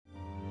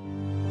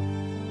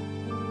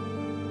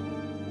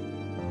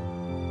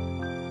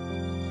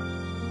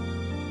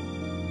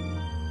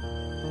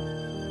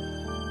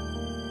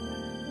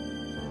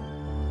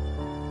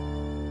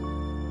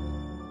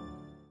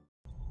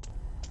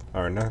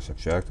Our next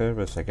objective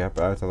is to get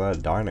back to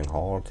that dining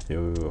hall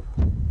to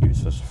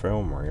use this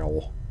film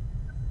reel.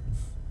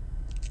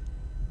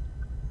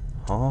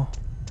 Huh?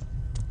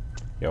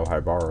 Yo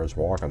Haibara is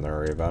walking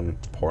there even,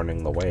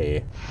 pointing the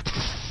way.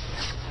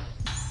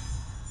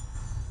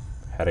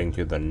 Heading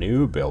to the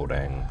new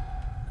building.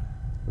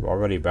 We've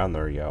already been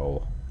there,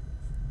 yo.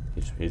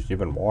 He's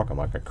even walking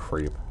like a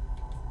creep.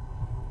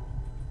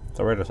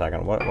 So wait a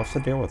second, what's the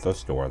deal with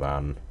this door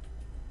then?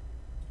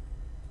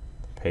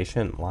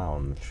 Patient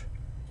lounge.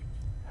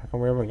 How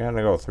come we haven't gotten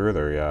to go through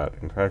there yet?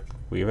 In fact,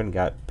 we even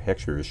got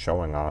pictures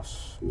showing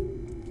us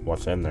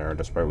what's in there,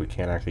 despite we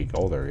can't actually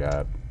go there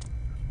yet.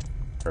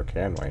 Or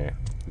can we?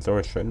 The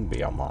door shouldn't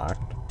be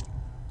unlocked.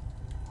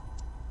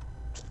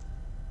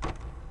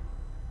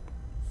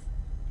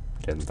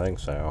 Didn't think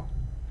so.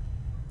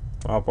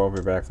 Well, we'll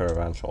be back there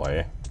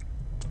eventually.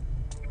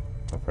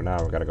 But for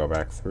now, we gotta go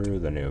back through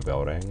the new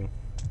building.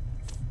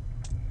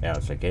 Yeah,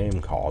 as the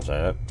game calls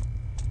it.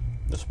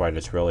 Despite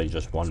it's really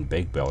just one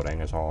big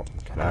building, it's all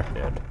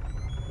connected.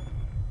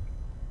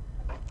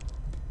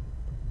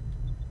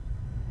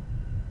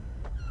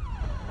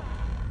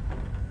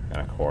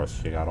 And of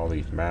course, you got all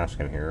these masks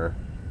in here.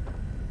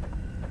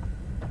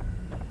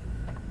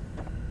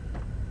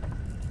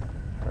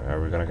 Are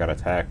we gonna get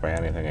attacked by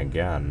anything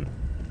again?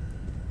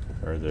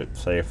 Or is it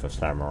safe this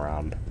time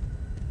around?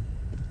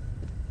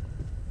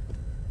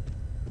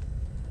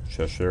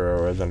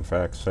 Choshiro is in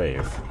fact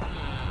safe.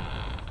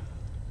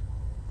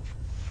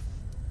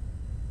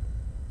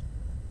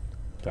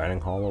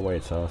 Dining hall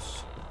awaits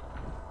us.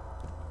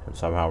 And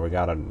somehow we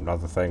got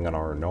another thing in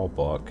our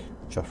notebook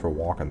just for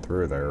walking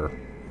through there.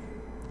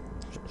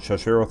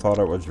 Choshiro thought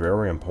it was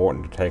very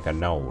important to take a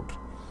note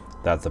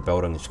that the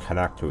buildings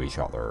connect to each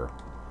other.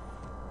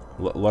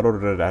 Little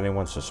did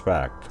anyone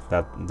suspect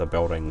that the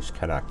buildings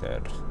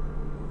connected.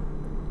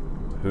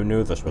 Who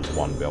knew this was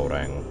one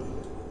building?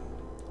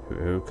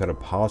 Who could have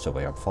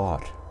possibly have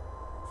thought?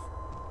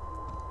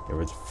 It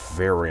was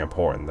very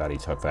important that he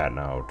took that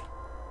note.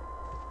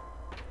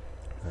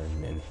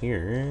 And in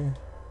here...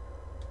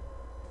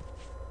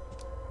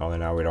 Only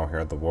now we don't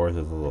hear the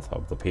voices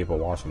of the people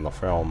watching the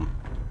film.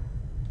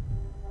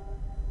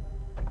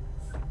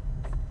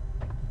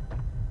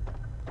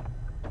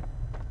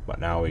 But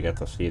now we get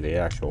to see the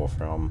actual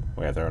film.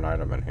 Wait, there's an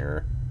item in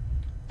here.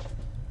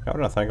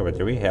 Come to think of it,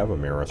 do we have a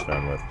mirror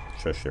stone with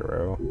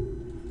Choshiro?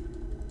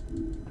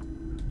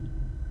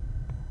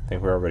 I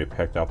think we already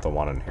picked up the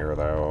one in here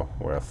though,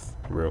 with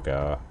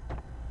Ruka.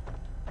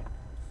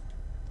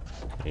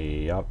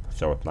 Yup,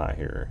 so it's not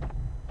here.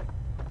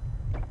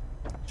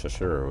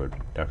 Choshiro would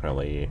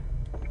definitely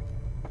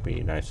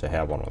be nice to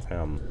have one with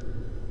him.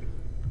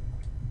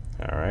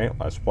 Alright,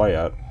 let's play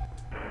it.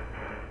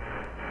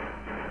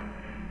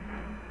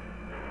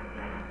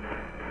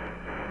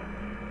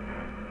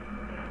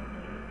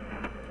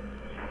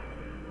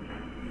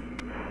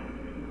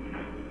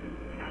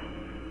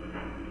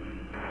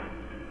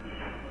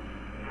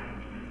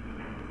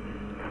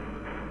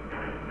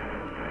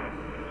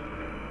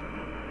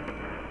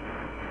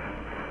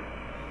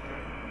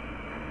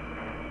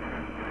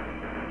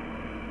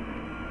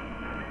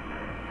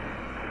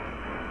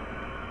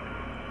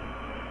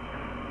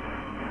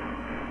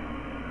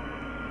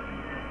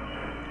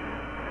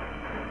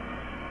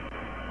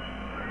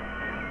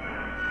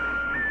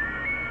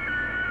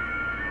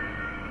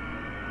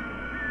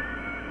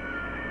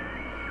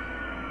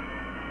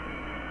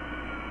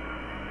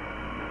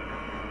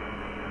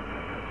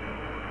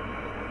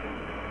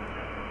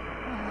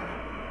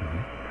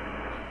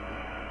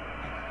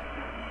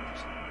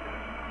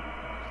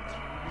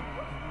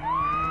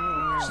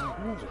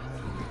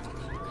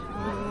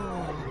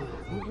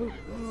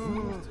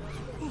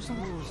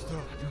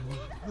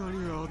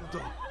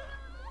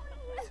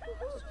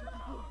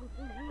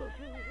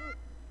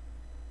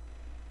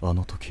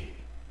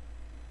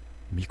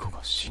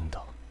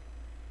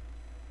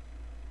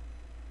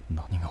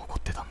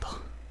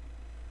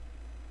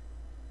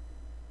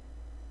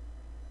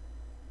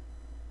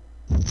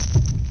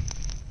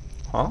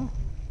 Huh?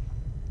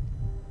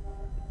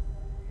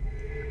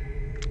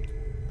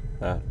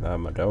 That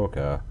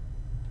Madoka.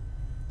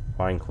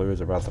 Find clues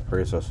about the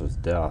priestess's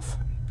death.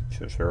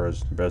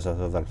 Choshiro's business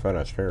isn't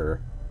finished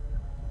here.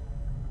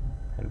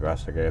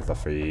 Investigate the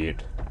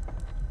feat.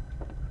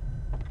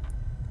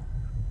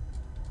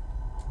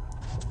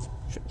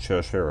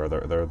 Choshiro,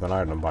 there's an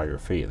item by your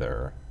feet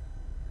there.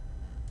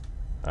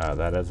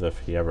 That is if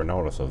he ever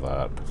notices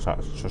that.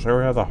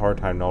 Choshiro has a hard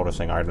time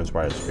noticing items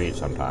by his feet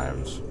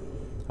sometimes.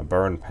 A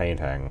burned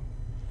painting.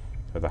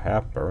 There's a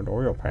half-burned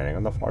oil painting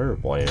on the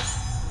fireplace.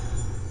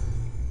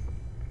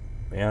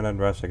 And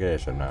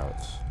investigation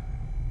notes.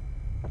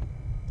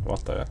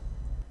 What the?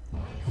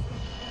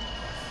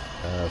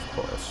 Of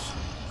course.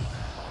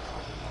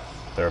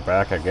 They're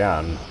back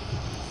again.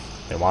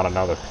 They want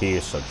another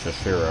piece of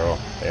Choshiro.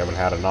 They haven't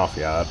had enough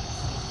yet.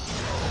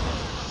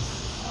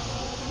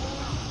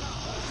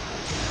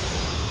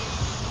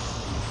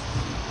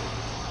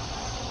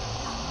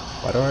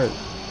 Why do it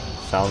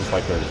sounds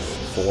like there's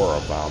 4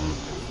 of them?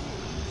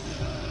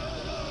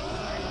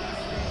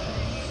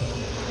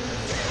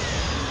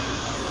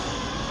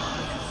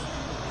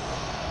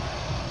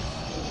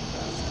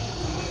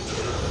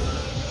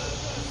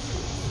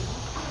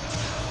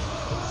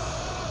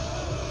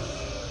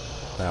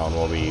 down,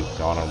 we'll be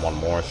gone in one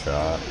more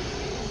shot.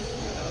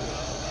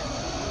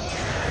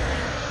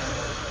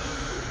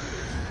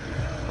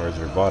 Where's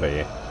your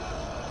buddy?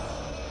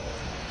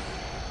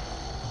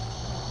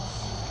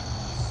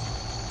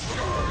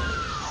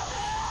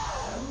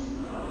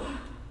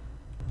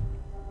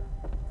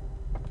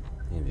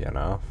 Easy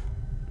enough.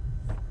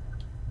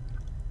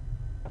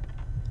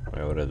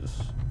 Wait, what is...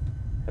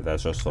 If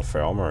that's just the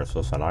film, or is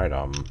this an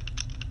item?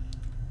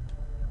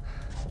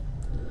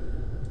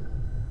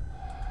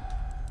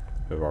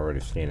 We've already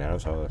seen it,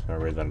 so there's no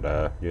reason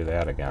to do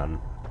that again.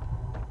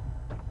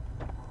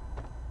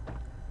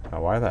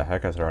 Now, why the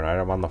heck is there an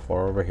item on the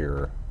floor over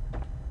here?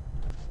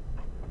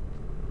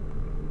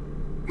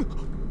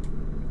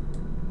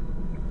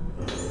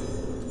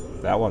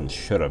 That one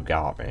should have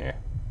got me.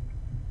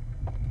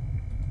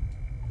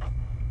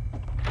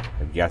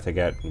 I've yet to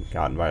get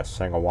gotten by a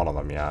single one of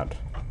them yet.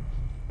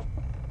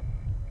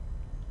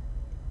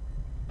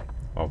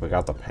 Well, if we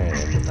got the pain,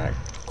 then that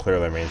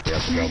clearly means we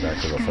have to go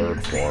back to the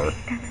 3rd floor.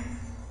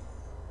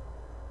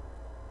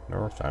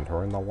 North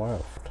entering the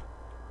left.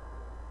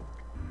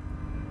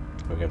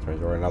 We get to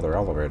enjoy another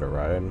elevator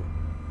ride.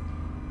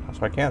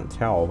 So I can't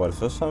tell, but is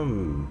this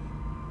some...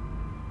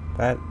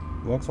 That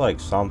looks like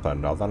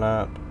something, doesn't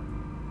it?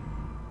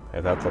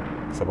 If that's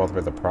supposed to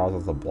be the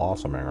process of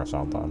blossoming or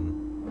something.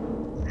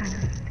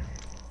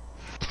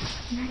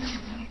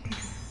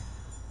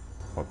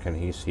 What can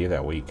he see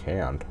that we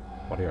can't?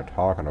 What are you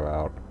talking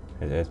about?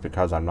 It's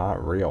because I'm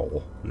not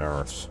real,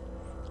 nurse.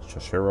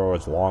 Choshiro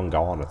is long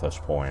gone at this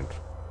point.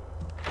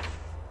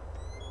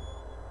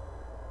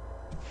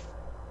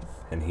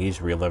 And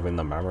he's reliving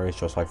the memories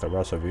just like the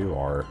rest of you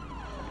are.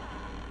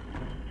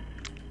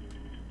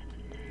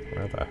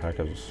 Where the heck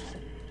is...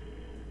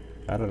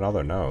 Add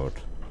another note.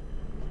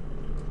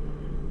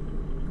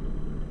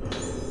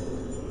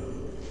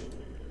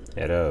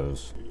 It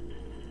is.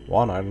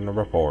 One item to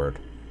report.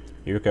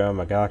 Yuka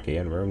Magaki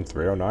in room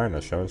 309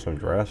 has shown some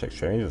drastic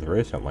changes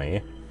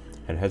recently,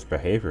 and his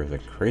behavior is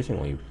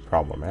increasingly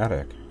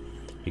problematic.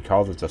 He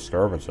causes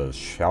disturbances,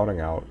 shouting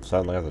out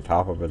suddenly at the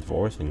top of his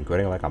voice and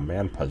grinning like a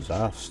man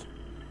possessed.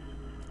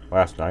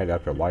 Last night,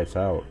 after lights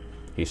out,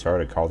 he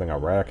started causing a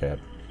racket.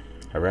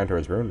 I ran to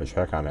his room to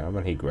check on him,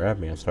 and he grabbed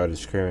me and started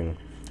screaming,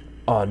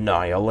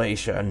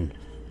 "Annihilation!"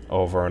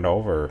 over and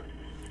over.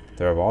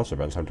 There have also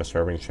been some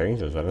disturbing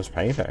changes in his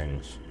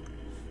paintings.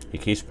 He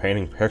keeps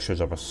painting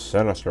pictures of a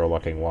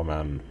sinister-looking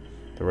woman.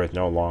 There is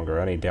no longer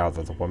any doubt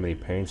that the woman he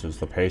paints is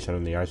the patient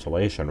in the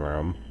isolation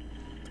room.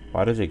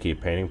 Why does he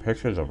keep painting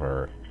pictures of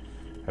her?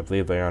 I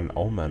believe they are an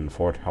omen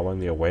foretelling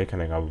the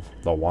awakening of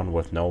the one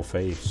with no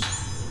face.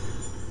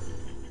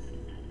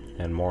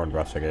 And more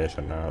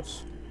investigation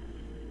notes.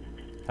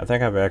 I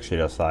think I've actually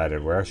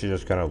decided we're actually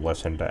just going to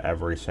listen to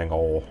every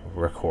single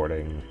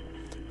recording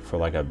for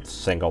like a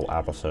single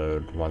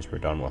episode once we're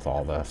done with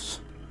all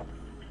this.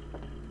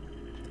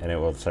 And it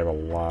will save a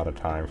lot of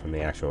time from the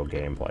actual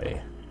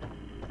gameplay.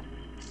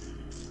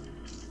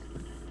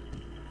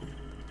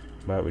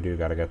 But we do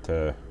gotta get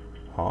to...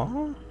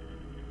 Huh?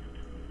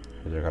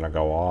 Is it gonna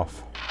go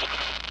off?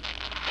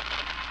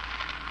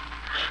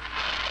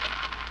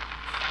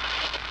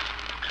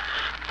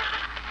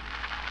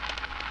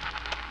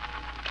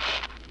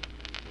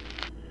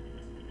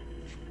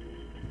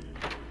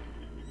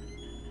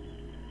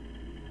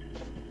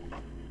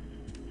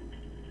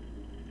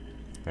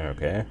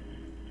 Okay.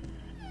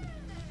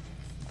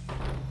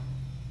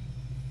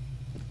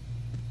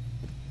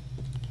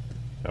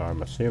 So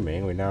I'm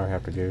assuming we now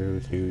have to go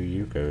to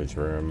Yuko's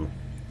room.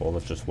 Will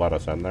this just let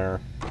us in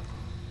there?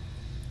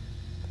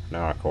 No,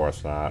 of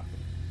course not.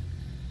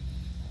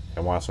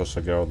 It wants us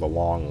to go the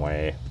long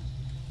way,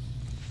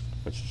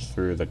 which is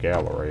through the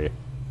gallery.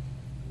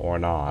 Or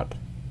not.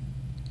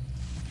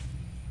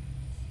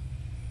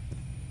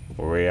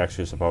 Were we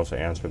actually supposed to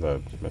answer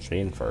the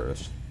machine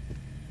first?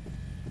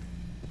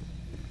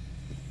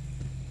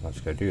 Let's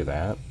go do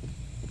that.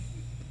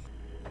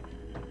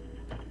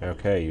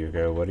 Okay,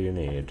 Yuko, what do you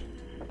need?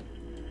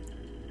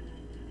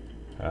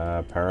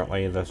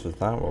 Apparently this is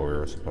not what we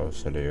were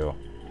supposed to do.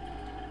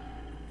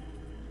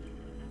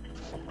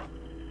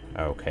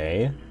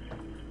 Okay.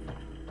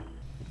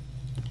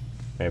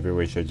 Maybe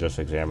we should just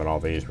examine all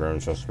these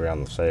rooms just to be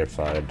on the safe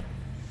side.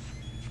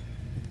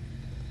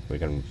 We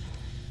can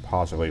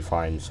possibly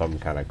find some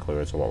kind of clue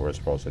as to what we're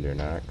supposed to do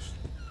next.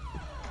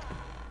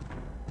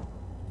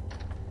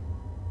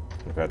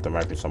 In fact, there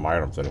might be some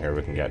items in here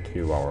we can get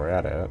to while we're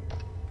at it.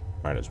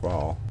 Might as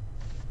well.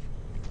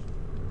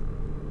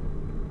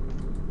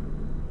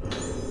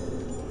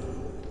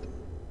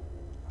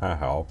 That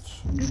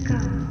helps.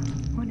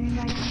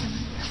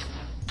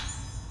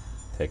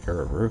 Take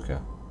care of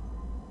Ruka.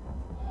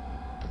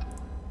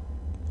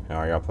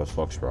 Oh, yep, this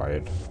looks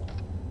right.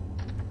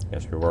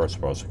 Guess we were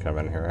supposed to come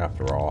in here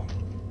after all.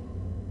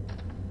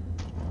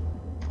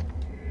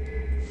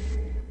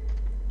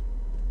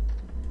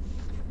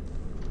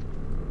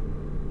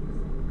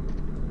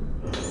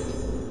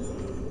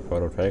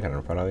 Photo taken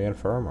in front of the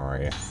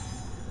infirmary.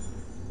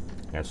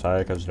 And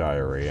Sayaka's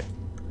diary.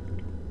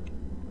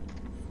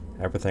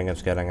 Everything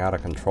is getting out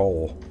of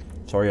control.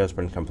 Soya has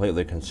been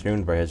completely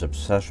consumed by his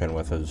obsession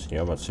with his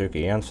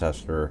Yomatsuki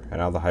ancestor, and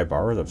now the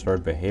Hybaras have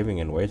started behaving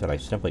in ways that I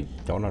simply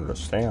don't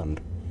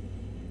understand.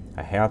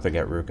 I have to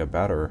get Ruka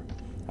better.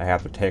 I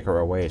have to take her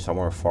away,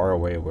 somewhere far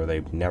away where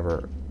they've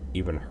never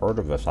even heard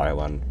of this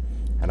island,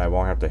 and I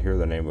won't have to hear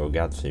the name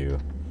Rogetsu.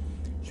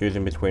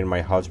 Choosing between my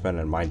husband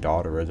and my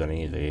daughter isn't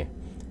easy,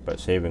 but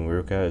saving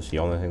Ruka is the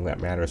only thing that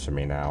matters to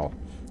me now,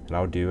 and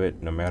I'll do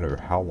it no matter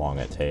how long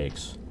it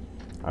takes.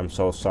 I'm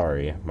so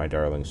sorry, my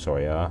darling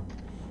Soya.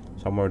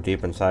 Somewhere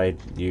deep inside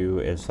you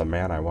is the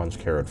man I once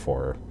cared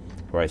for,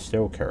 who I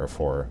still care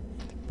for,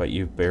 but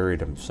you've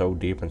buried him so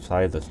deep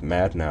inside this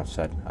madness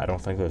that I don't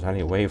think there's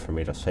any way for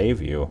me to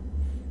save you.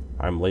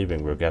 I'm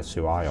leaving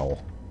Rogetsu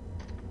Isle.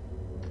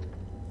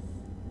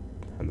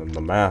 And then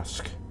the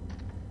mask,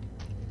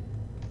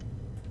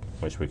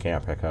 which we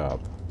can't pick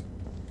up.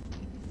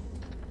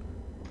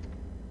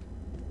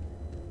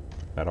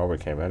 That's all we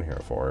came in here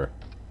for.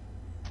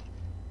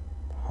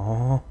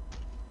 Huh?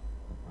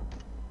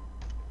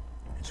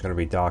 It's gonna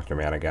be Dr.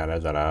 Man again,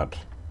 isn't it?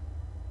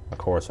 Of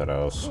course it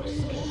is.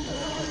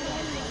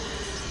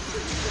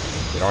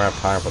 We don't have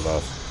time for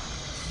this.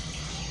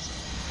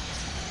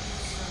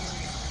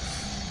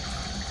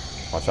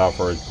 Watch out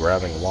for his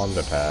grabbing lung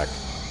attack.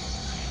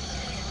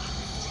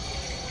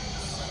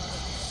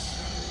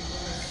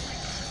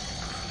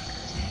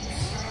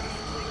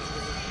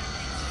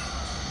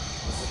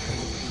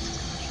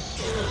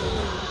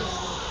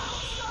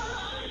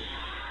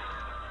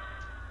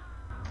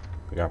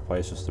 We got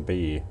places to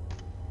be.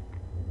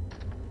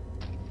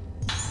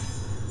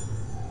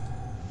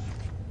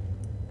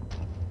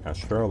 Now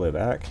surely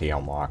that key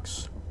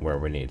unlocks where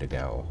we need to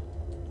go.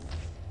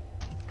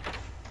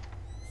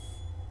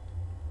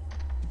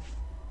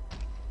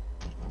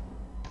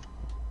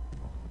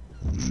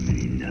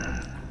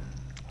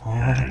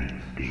 Oh.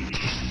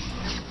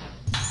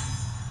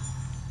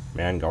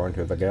 Man going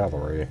to the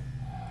gallery.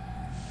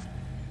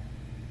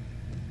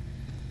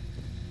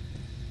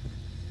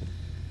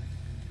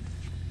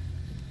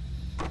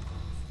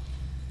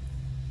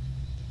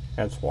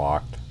 It's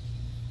locked.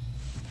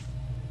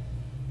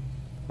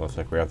 Looks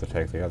like we have to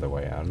take the other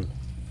way in.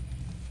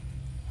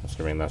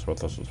 Assuming that's what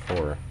this is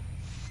for.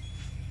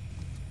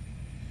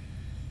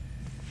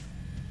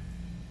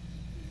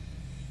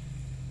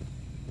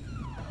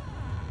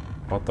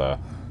 What the?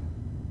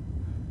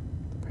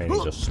 The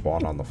painting just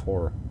spawned on the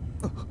floor.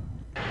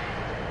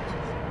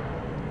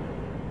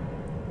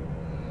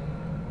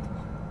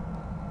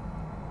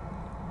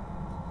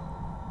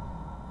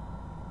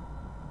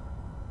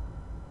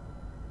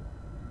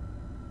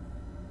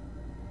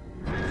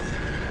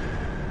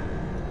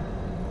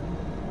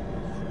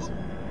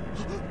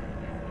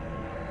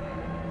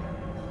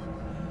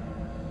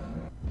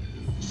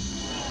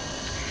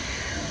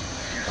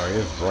 Oh, he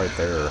is right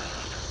there.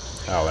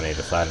 Oh, and he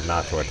decided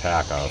not to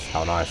attack us.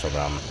 How nice of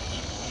him.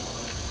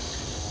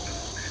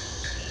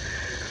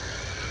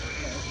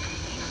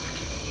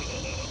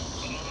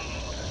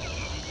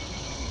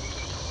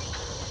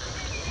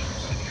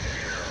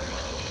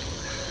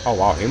 Oh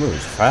wow, he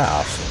moves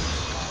fast.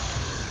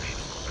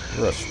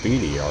 You're a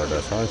speedy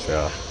artist, aren't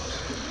you?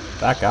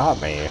 That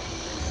got me.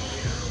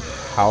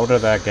 How did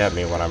that get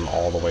me when I'm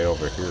all the way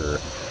over here?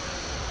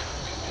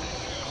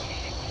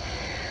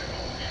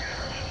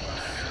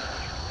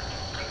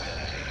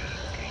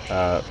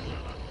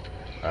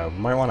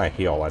 Might want to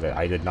heal.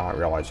 I did not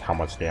realize how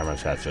much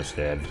damage that just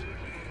did.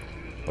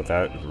 But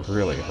that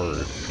really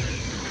hurt.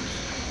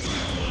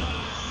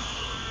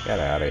 Get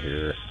out of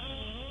here.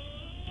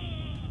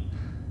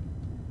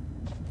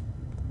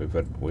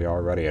 We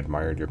already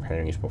admired your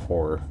paintings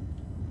before.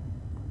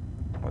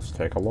 Let's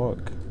take a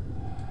look.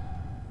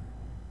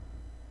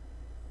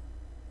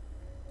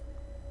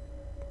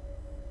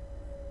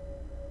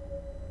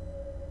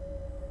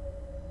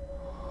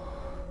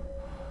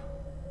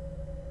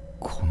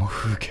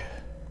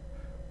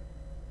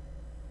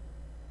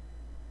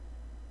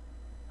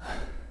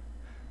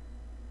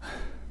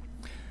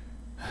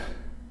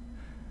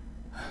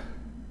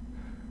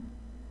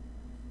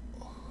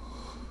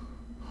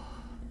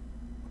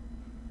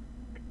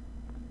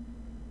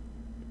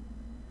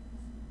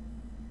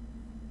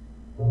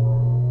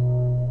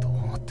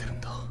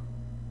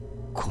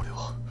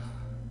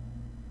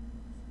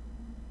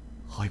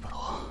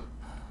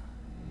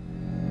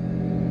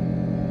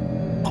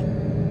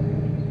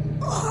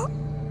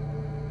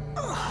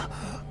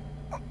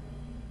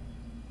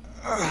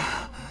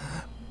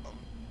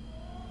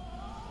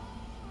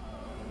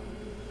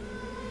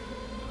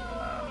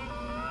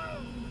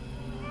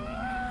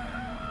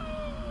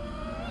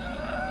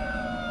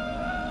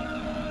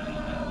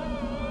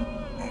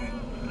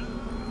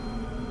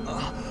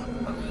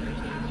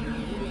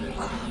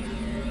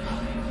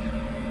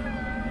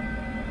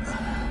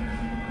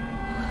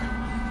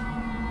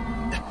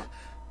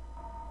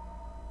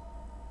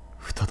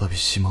再び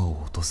島を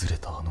訪れ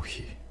たあの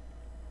日、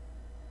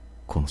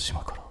この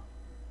島から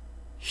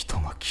人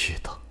が消え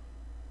た。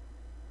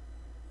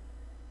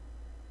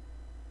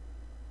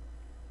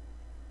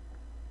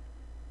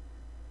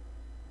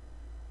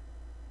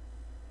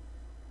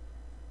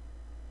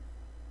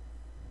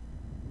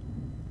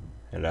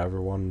and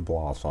everyone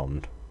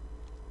blossomed.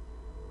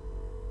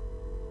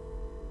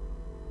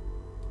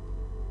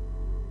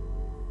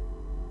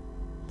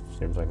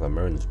 Seems like the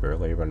moon's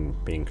barely even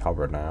being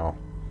covered now.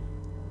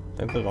 I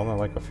think there's only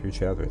like a few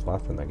chapters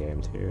left in the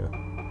game too.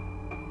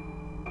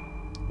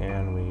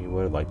 And we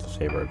would like to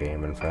save our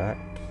game, in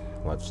fact.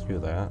 Let's do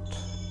that.